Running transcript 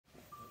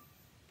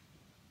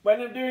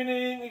when I'm doing an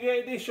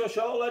integrated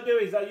dishwasher, all I do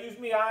is I use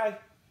my eye,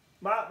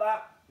 mark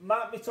that,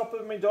 mark my top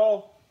of my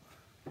door.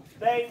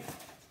 Then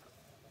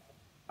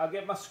I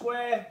get my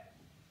square,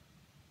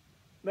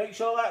 make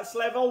sure that's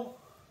level.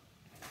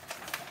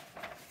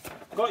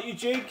 Got your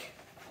jig.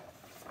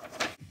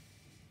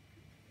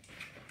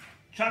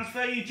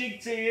 Transfer your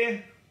jig to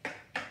here,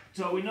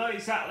 so we know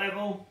it's at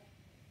level.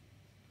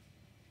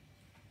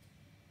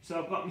 So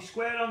I've got my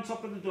square on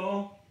top of the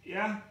door,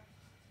 yeah?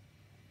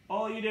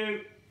 All you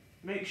do,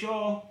 make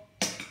sure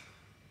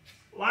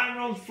line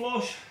runs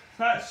flush,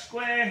 that's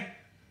square,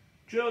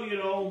 drill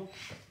your hole.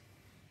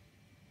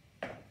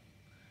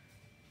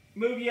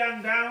 Move your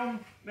hand down,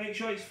 make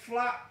sure it's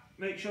flat,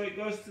 make sure it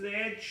goes to the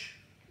edge,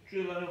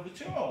 drill another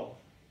 2 holes.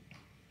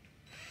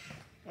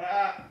 Like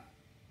that.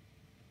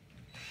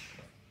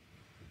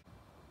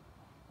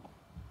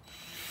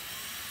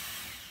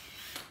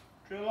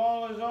 Drill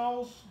all those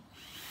holes.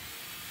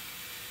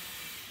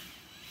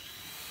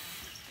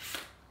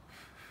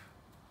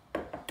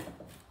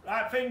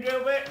 Right, thin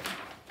drill bit,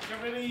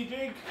 get rid of your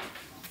jig,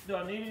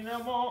 don't need it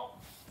no more.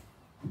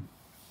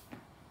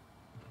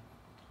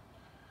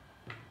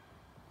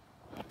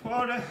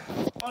 Pour the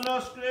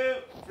on screw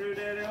through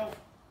there up.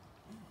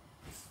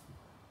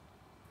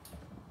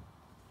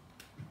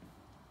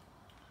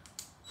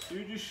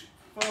 You just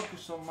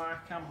focus on my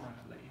camera,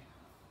 Lee.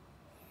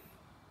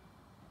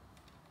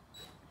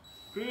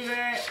 Through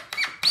there,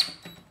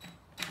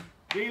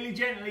 really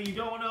gently, you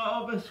don't want to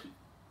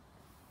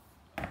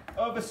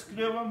over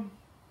screw them.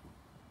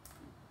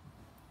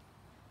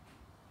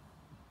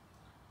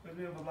 Where's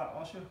the other black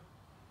washer?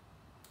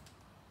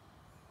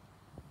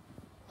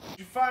 Did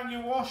you find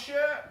your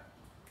washer?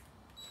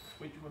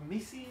 Which we're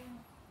missing?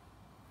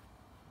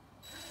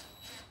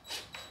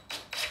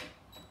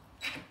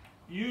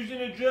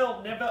 Using a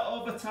drill, never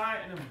over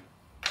tighten them.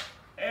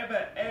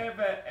 Ever,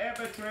 ever,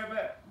 ever,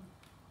 ever.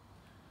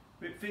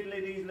 Bit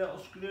fiddly, these little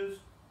screws.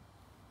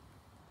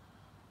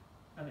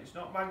 And it's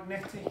not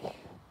magnetic.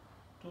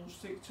 Don't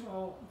stick to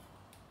all.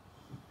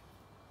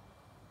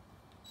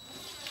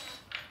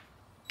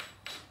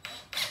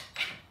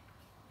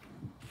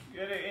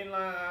 Get it in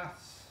like that.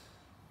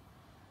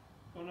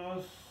 On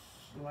us,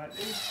 like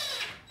this.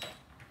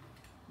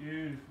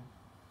 Beautiful.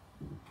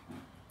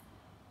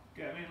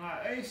 Get them in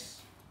like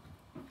this.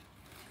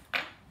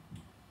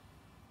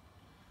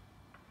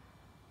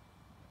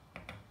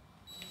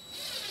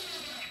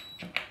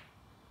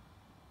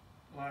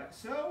 Like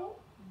so.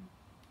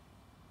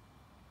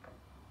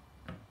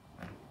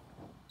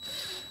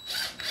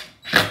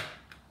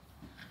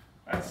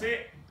 That's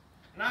it.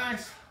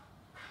 Nice.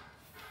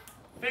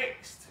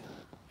 Fixed.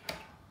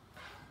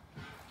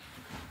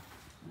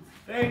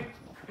 Then,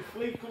 if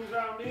leak comes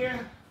round here,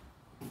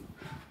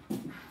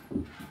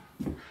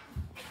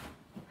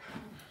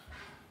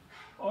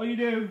 all you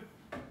do,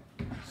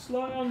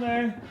 slide on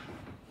there.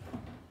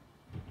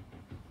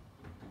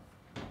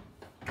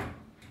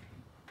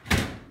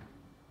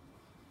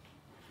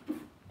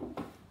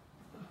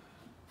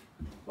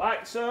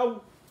 Like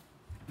so.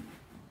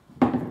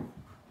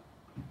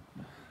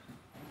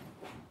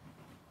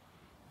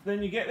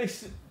 Then you get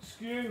this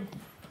screw,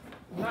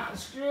 and that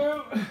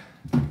screw,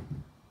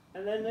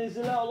 and then there's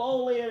a little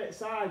hole here at the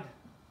side.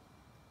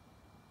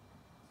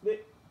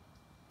 Bit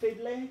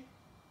fiddly.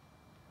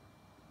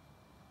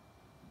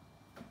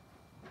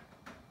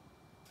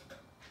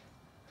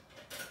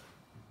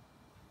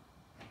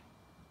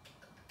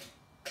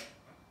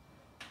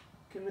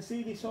 Can they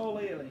see this hole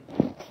here, Lee?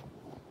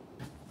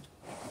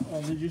 Oh,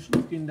 they're just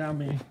looking down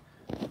my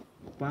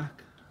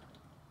back.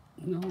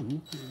 No, I'm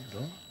looking at the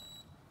door.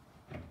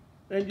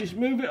 Then just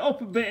move it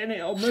up a bit and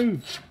it'll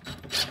move.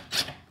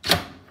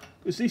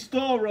 Because this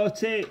door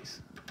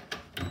rotates.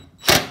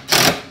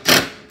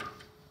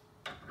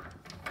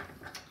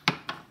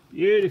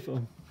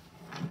 Beautiful.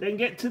 Then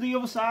get to the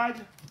other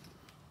side.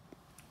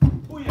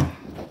 Oh yeah.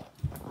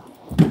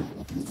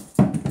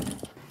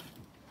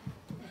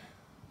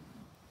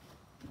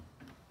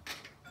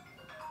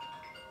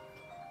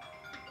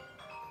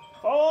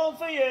 Phone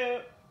for you.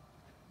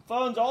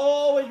 Phone's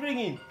always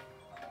ringing.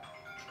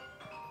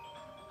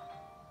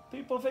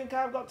 People think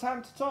I've got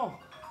time to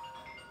talk.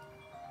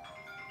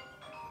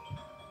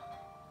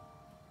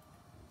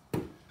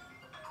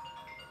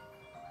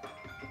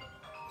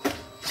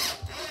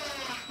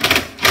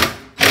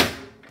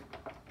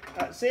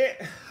 That's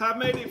it. I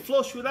made it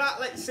flush with that.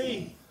 Let's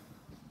see.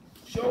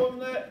 Show them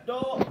the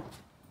door.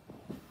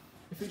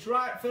 If it's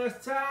right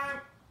first time.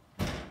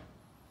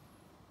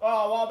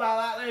 Oh, what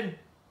about that then?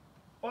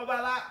 What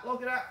about that?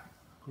 Look at that.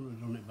 Couldn't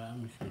have done it better,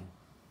 machine.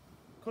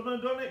 Couldn't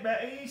have done it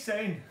better, he's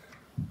saying.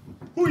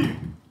 Hooey!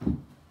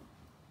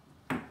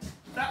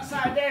 That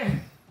side there,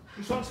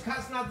 just wants to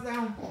cast nads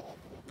down.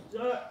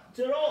 So,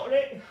 to alter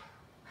it,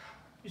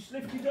 just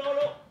lift your door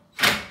up,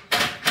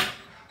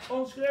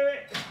 unscrew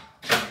it,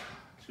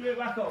 screw it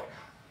back up.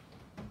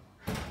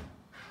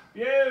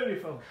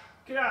 Beautiful.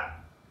 Look at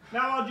that.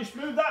 Now I'll just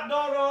move that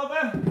door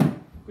over,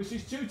 because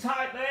it's too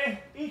tight there.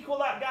 Equal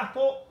that gap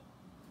up,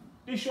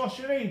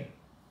 dishwasher in.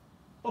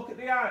 Look at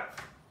the height.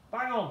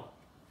 Bang on.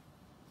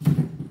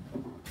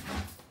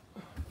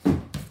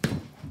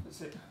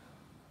 That's it.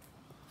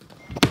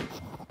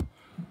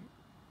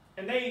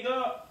 And there you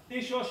go,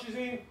 dishwasher's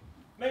in.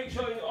 Make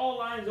sure it all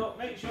lines up,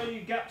 make sure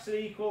your gaps are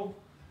equal.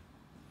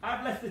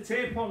 I've left the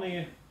tape on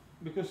here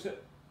because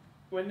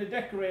when they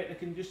decorate they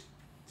can just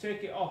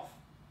take it off.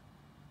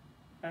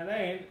 And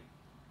then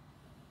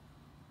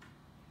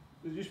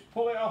they just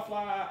pull it off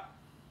like that.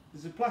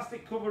 There's a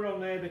plastic cover on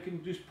there, they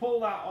can just pull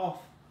that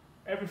off.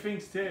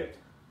 Everything's taped.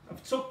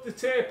 I've took the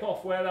tape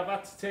off where I've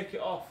had to take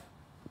it off.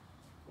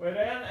 Where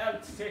I haven't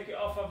had to take it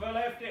off, I've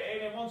left it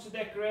in, and once they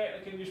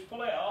decorate they can just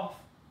pull it off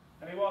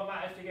and it won't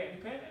matter if they get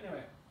any paint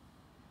anyway.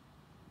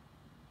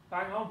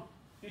 Bang on,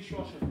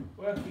 dishwasher,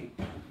 working.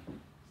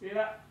 See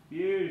that?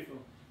 Beautiful.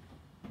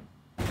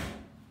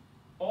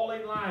 All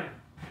in line.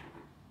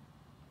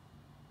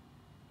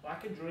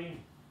 Like a dream.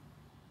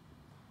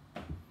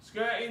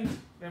 Skirtings,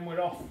 then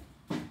we're off.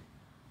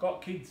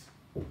 Got kids.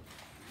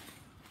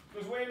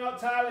 Because we're not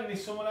tiling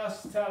this, someone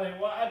else is tiling.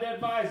 What I'd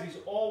advise is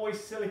always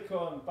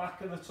silicone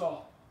back of the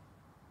top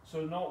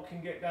so no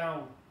can get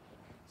down.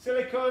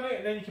 Silicone it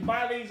and then you can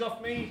buy these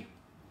off me.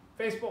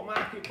 Facebook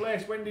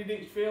Marketplace, Wendy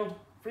Ditchfield.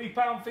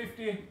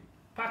 £3.50,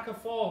 pack of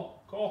 4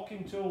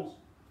 caulking tools.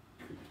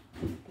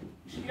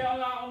 Just get all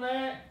that on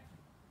there,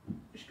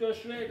 just go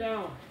straight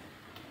down.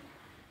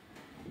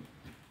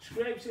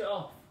 Scrapes it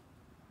off.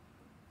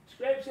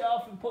 Scrapes it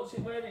off and puts it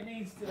where it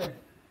needs to be.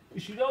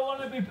 Because you don't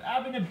want to be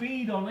having a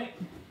bead on it.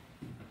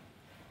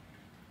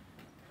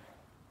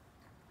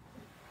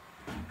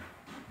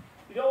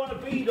 You don't want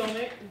a bead on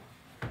it.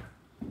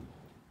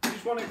 You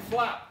just want it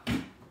flat.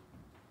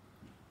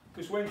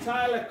 Because when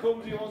Tyler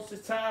comes, he wants to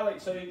tile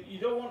it, so you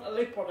don't want a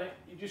lip on it,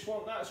 you just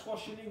want that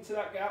squashing into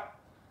that gap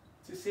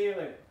to seal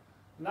it.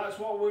 And that's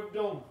what we've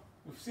done.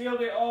 We've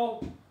sealed it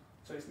all,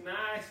 so it's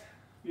nice,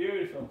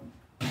 beautiful.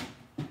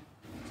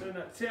 Turn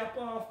that tap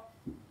off.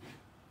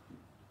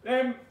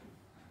 Then,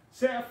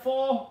 set of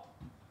 4,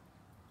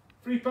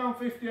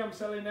 £3.50 I'm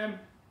selling them.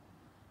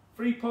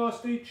 Free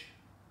postage.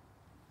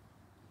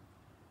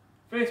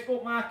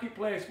 Facebook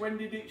Marketplace,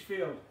 Wendy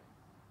Ditchfield.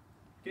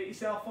 Get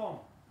yourself on.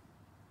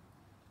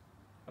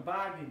 A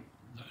bargain.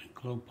 That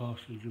includes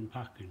postage and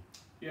packing.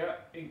 Yeah,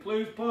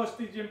 includes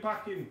postage and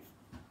packing.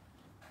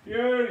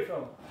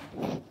 Beautiful.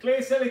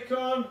 Clear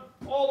silicone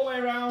all the way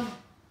around.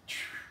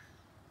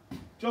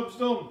 Job's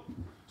done.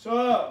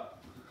 So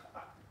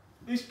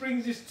this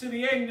brings us to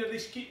the end of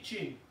this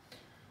kitchen.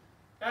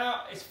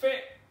 Now it's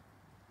fit,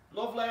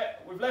 lovely.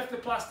 We've left the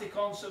plastic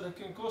on so the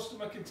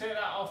customer can take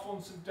that off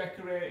once they've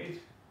decorated.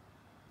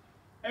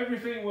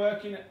 Everything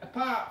working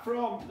apart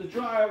from the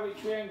dryer,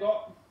 which we ain't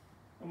got.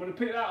 I'm going to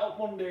pick that up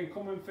Monday and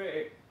come and fit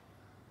it.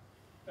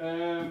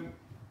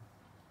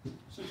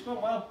 So it's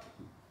gone well,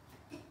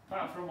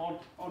 apart from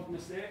odd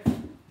mistakes.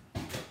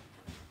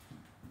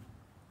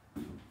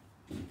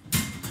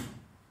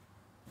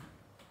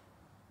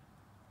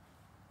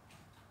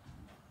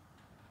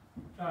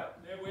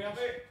 Right, there we have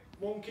it.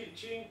 One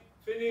kitchen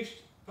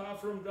finished,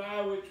 apart from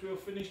dryer, which we'll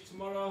finish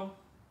tomorrow.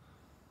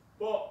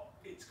 But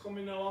it's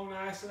coming along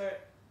nicely.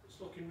 It's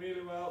looking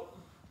really well.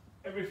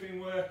 Everything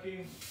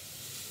working.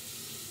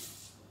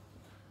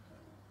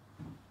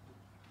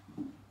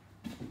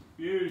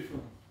 Beautiful.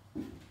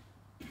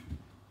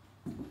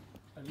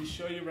 I'll just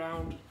show you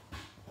around.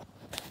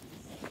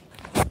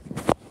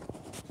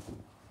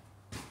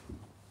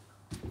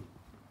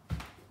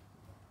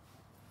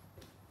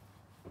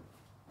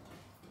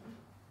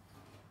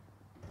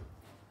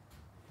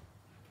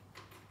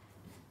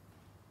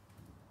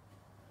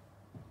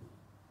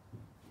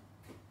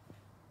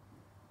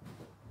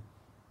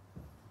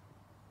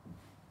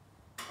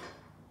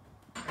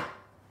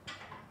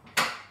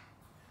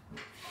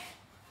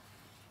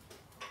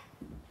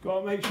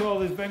 Got to make sure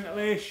there's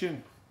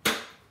ventilation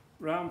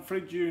around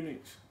fridge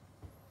units.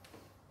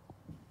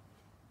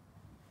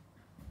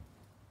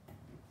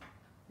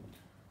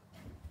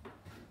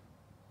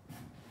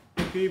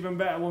 Look even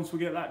better once we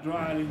get that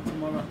dried in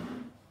tomorrow.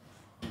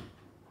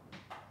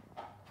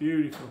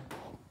 Beautiful.